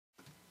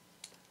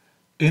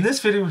In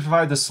this video, we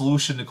provide the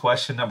solution to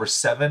question number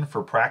 7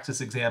 for practice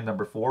exam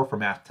number 4 for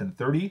Math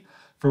 1030,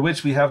 for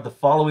which we have the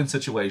following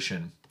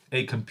situation.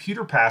 A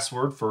computer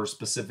password for a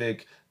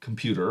specific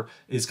computer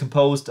is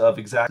composed of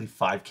exactly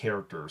 5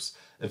 characters.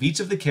 If each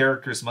of the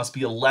characters must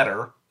be a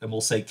letter, and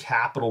we'll say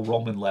capital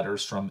Roman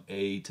letters from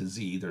A to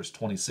Z, there's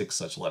 26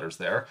 such letters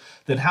there,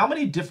 then how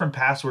many different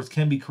passwords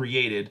can be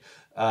created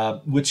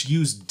which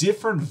use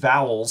different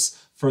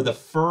vowels for the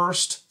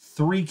first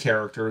 3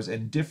 characters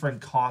and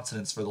different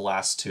consonants for the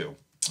last 2?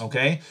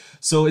 Okay,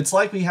 so it's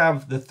like we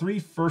have the 3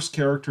 first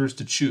characters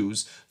to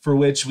choose, for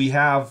which we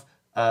have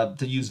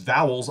to use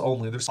vowels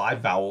only. There's 5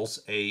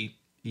 vowels, A,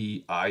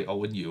 E, I,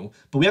 O, and U,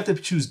 but we have to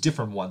choose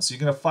different ones. So you're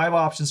going to have 5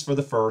 options for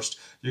the first,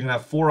 you're going to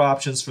have 4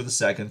 options for the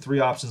second, 3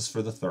 options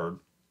for the third.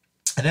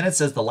 And then it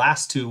says the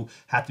last 2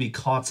 have to be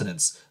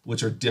consonants,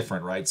 which are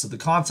different, right? So the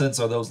consonants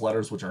are those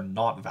letters which are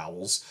not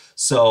vowels.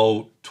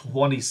 So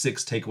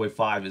 26 take away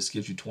 5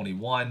 gives you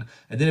 21.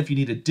 And then if you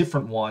need a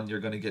different one, you're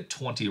going to get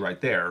 20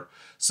 right there.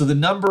 So the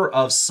number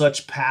of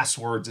such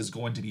passwords is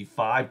going to be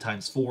 5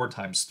 times 4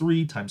 times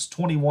 3 times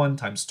 21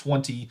 times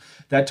 20.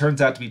 That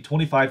turns out to be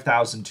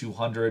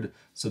 25,200.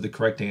 So the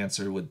correct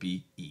answer would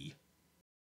be E.